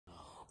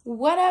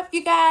What up,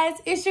 you guys?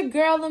 It's your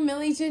girl,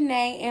 Millie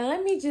Janae, and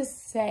let me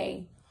just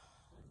say,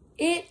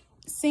 it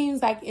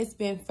seems like it's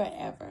been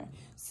forever.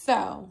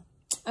 So,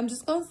 I'm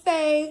just gonna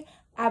say,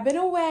 I've been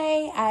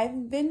away,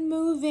 I've been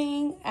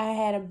moving, I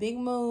had a big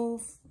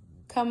move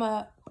come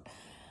up.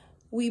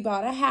 We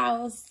bought a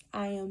house.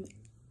 I am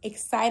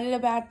excited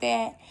about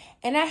that,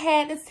 and I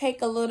had to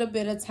take a little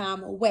bit of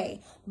time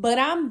away. But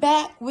I'm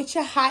back with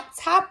your hot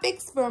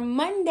topics for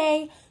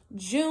Monday,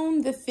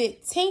 June the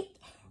 15th.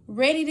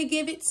 Ready to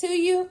give it to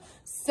you.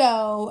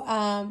 So,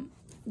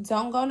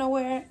 don't go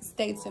nowhere.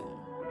 Stay tuned.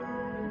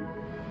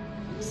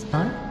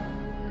 Huh?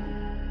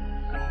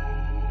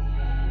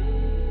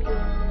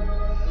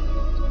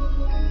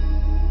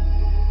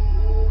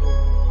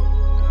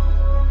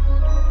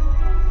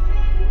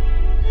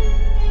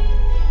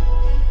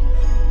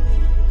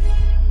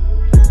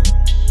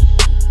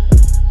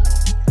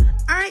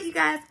 All right, you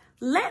guys.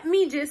 Let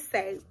me just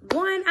say,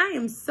 one, I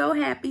am so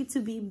happy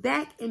to be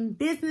back in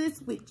business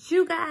with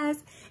you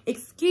guys.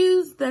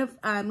 Excuse the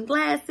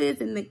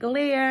glasses and the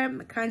glare,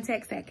 my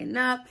contacts acting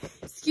up.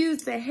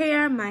 Excuse the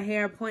hair, my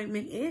hair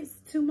appointment is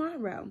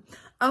tomorrow,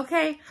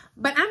 okay?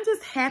 But I'm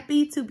just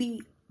happy to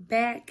be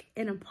back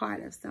and a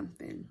part of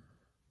something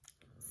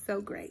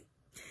so great.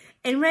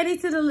 And ready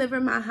to deliver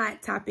my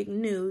hot topic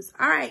news.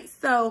 All right,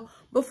 so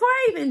before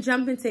I even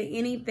jump into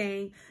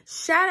anything,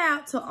 shout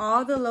out to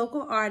all the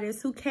local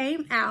artists who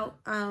came out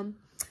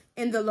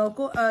in the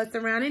local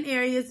surrounding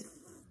areas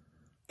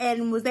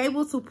and was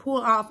able to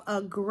pull off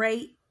a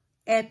great,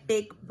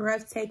 epic,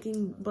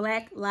 breathtaking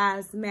Black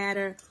Lives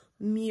Matter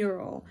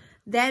mural.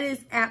 That is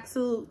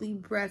absolutely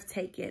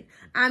breathtaking.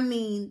 I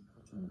mean,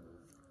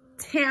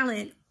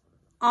 talent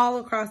all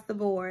across the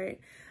board.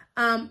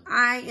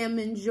 I am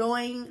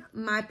enjoying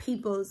my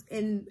peoples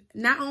in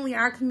not only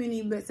our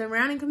community, but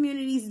surrounding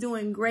communities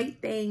doing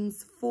great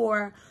things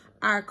for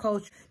our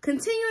culture.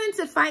 Continuing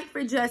to fight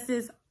for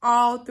justice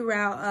all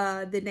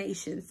throughout the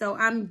nation. So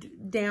I'm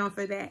down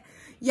for that.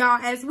 Y'all,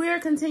 as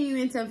we're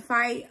continuing to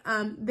fight,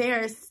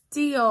 there is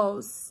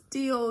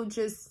still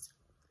just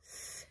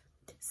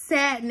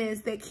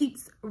sadness that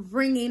keeps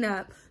ringing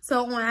up.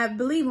 So I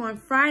believe on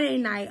Friday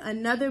night,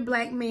 another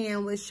Black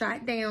man was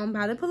shot down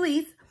by the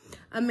police.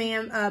 A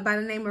man by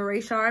the name of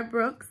Rayshard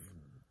Brooks.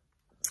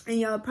 And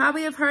y'all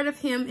probably have heard of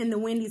him in the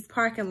Wendy's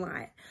parking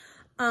lot.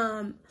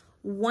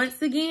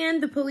 Once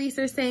again, the police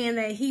are saying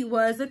that he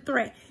was a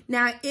threat.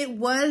 Now,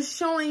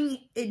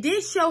 it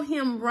did show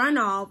him run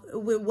off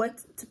with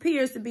what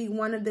appears to be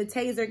one of the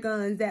taser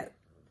guns that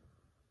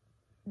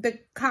the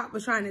cop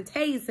was trying to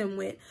tase him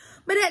with.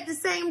 But at the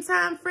same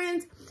time,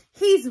 friends,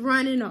 he's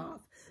running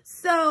off.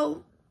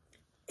 So,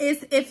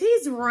 if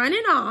he's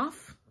running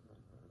off,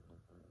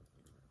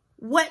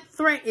 what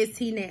threat is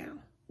he now?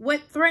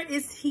 What threat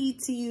is he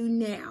to you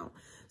now?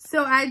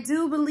 So I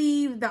do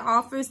believe the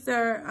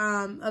officer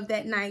of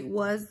that night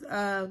was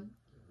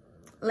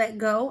let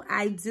go.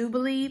 I do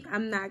believe. I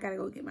gotta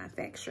go get my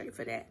facts straight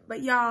for that.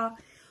 But y'all,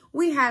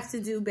 we have to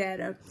do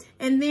better.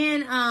 And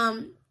then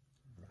I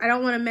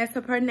don't want to mess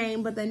up her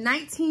name, but the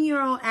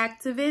 19-year-old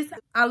activist,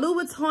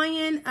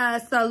 Oluwatoyin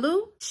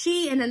Salau,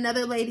 she and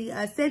another lady,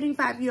 a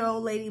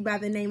 75-year-old lady by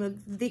the name of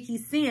Vicky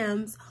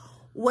Sims,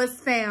 was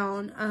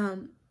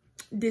found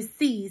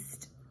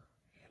deceased.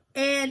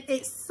 And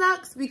it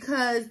sucks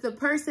because the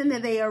person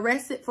that they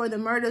arrested for the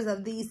murders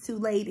of these two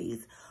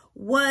ladies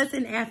was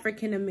an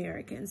African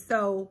American.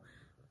 So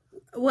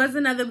was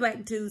another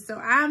Black dude. So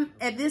I'm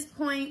at this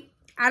point,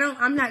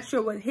 I'm not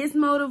sure what his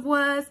motive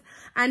was.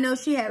 I know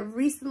she had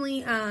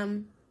recently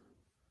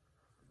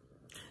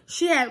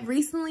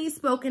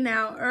spoken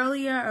out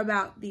earlier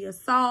about the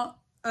assault,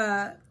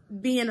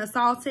 being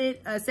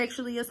assaulted,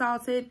 sexually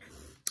assaulted.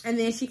 And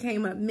then she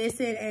came up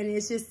missing, and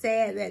it's just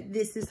sad that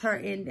this is her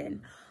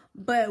ending.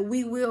 But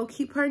we will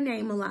keep her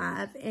name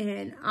alive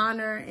and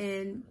honor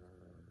and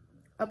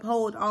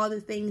uphold all the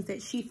things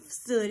that she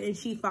stood and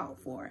she fought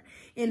for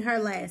in her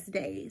last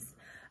days.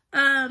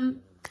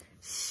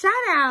 Shout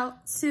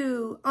out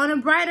to, on a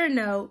brighter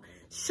note,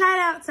 shout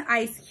out to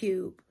Ice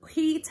Cube.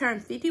 He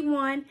turned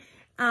 51,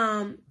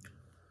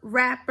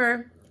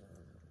 rapper,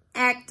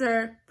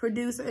 actor,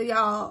 producer,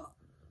 y'all,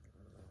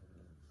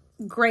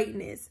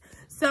 greatness.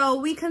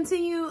 So we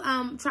continue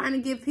trying to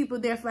give people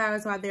their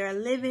flowers while they're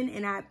living,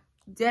 and I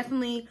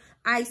definitely,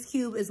 Ice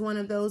Cube is one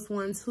of those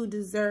ones who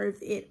deserve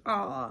it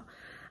all.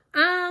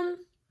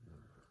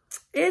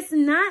 It's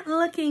not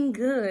looking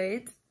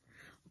good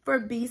for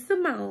B.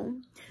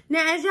 Simone.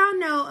 Now, as y'all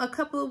know, a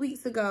couple of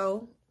weeks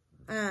ago,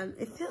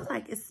 it feels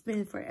like it's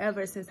been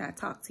forever since I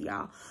talked to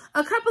y'all.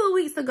 A couple of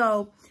weeks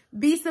ago,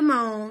 B.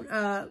 Simone,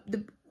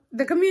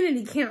 the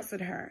community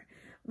canceled her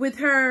with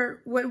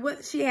her,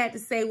 what she had to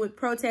say with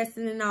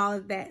protesting and all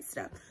of that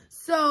stuff.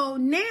 So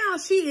now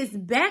she is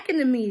back in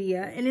the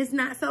media, and it's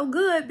not so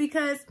good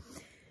because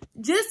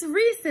just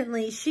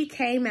recently she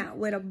came out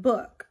with a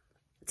book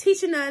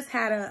teaching us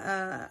how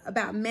to,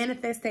 about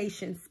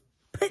manifestations,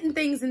 putting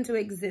things into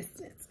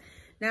existence.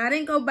 Now, I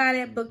didn't go buy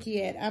that book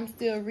yet. I'm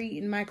still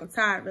reading Michael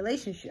Todd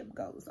Relationship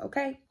Goals,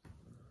 okay?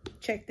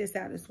 Check this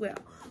out as well.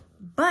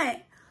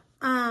 But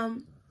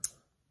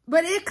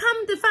But it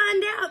come to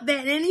find out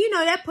that, and you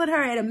know, that put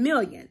her at 1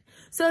 million.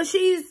 So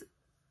she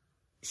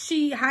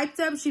hyped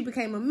up, she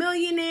became a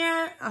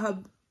millionaire,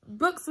 her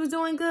books were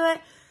doing good.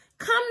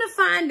 Come to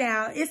find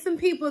out, it's some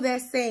people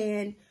that's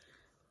saying,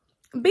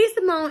 B.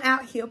 Simone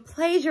out here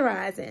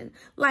plagiarizing.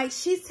 Like,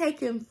 she's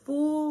taking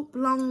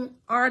full-blown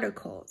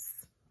articles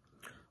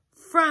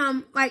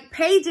from, like,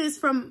 pages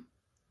from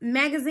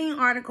magazine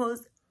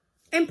articles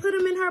and put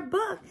them in her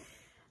book.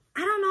 I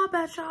don't know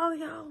about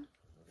y'all,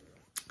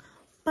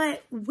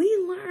 but we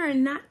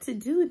learn not to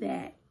do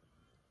that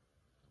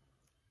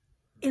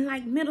in,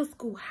 like, middle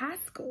school, high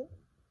school.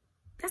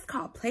 That's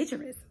called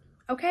plagiarism,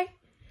 okay?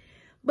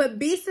 But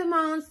B.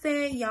 Simone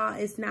said, y'all,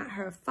 it's not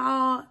her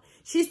fault.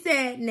 She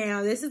said,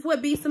 now, this is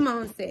what B.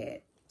 Simone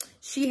said.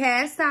 She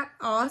has stopped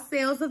all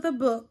sales of the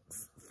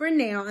books for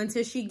now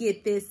until she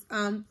get this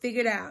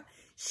figured out.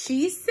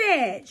 She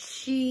said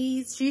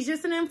she's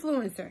just an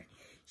influencer.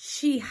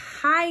 She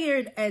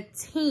hired a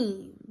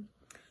team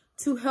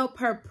to help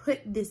her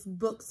put this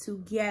book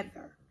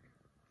together.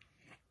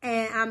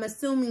 And I'm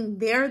assuming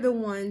they're the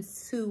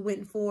ones who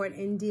went forward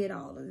and did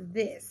all of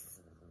this.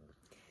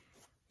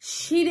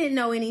 She didn't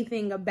know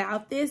anything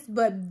about this,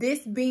 but this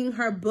being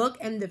her book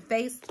and the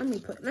face, let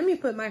me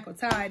put Michael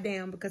Todd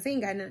down because he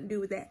ain't got nothing to do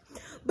with that.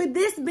 But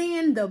this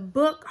being the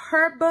book,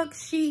 her book,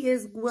 she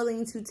is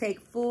willing to take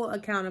full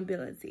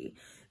accountability.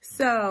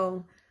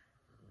 So,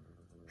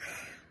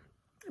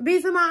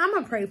 B. Simone, I'm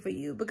going to pray for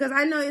you because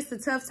I know it's a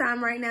tough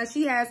time right now.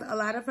 She has a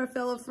lot of her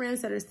fellow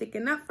friends that are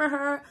sticking up for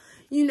her,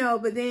 you know,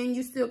 but then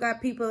you still got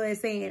people that are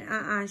saying,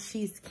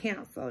 she's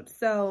canceled.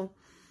 So,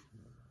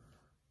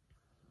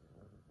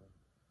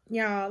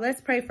 y'all,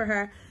 let's pray for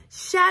her.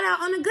 Shout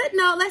out on a good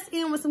note. Let's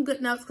end with some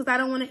good notes because I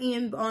don't want to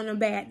end on a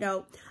bad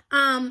note.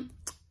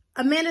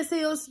 Amanda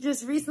Seales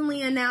just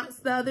recently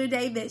announced the other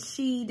day that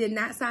she did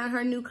not sign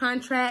her new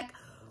contract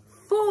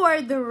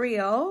for The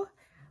Real.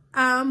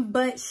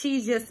 But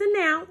she just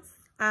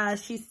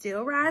announced she's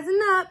still rising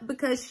up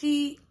because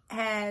she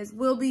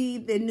will be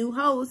the new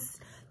host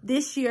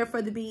this year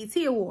for the BET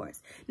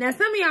Awards. Now,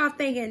 some of y'all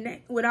thinking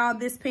that with all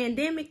this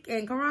pandemic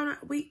and Corona,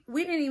 we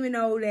didn't even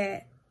know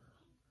that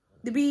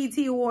the BET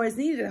Awards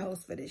needed a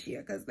host for this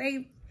year because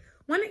wasn't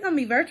it going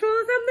to be virtual or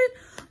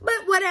something?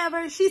 But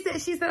whatever. She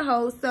said she's a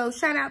host. So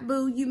shout out,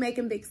 boo. You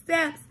making big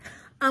steps.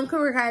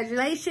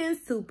 Congratulations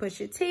to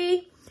Pusha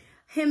T.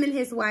 Him and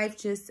his wife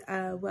just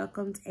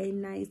welcomed a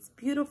nice,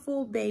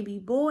 beautiful baby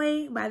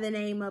boy by the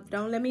name of,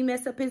 don't let me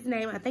mess up his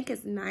name, I think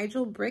it's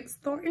Nigel Briggs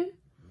Thornton.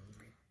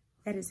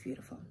 That is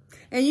beautiful.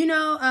 And you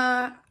know,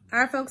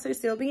 our folks are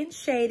still being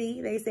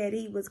shady. They said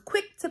he was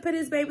quick to put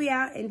his baby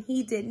out and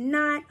he did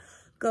not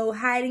go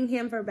hiding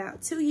him for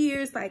about 2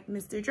 years like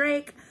Mr.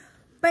 Drake.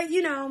 But,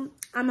 you know,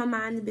 I'm a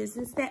mind the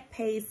business that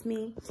pays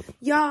me.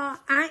 Y'all,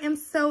 I am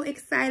so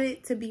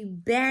excited to be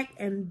back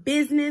in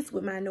business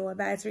with my No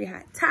Advisory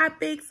Hot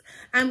Topics.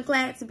 I'm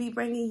glad to be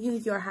bringing you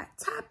your hot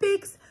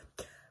topics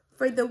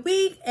for the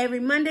week, every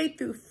Monday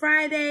through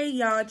Friday.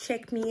 Y'all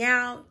check me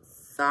out.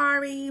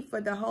 Sorry for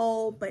the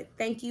hold, but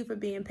thank you for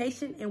being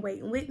patient and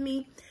waiting with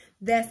me.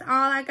 That's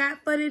all I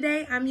got for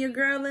today. I'm your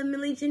girl,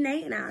 Emily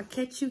Janae, and I'll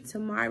catch you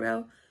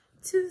tomorrow,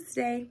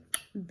 Tuesday.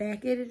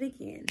 Back at it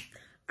again.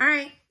 All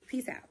right.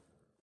 Peace out.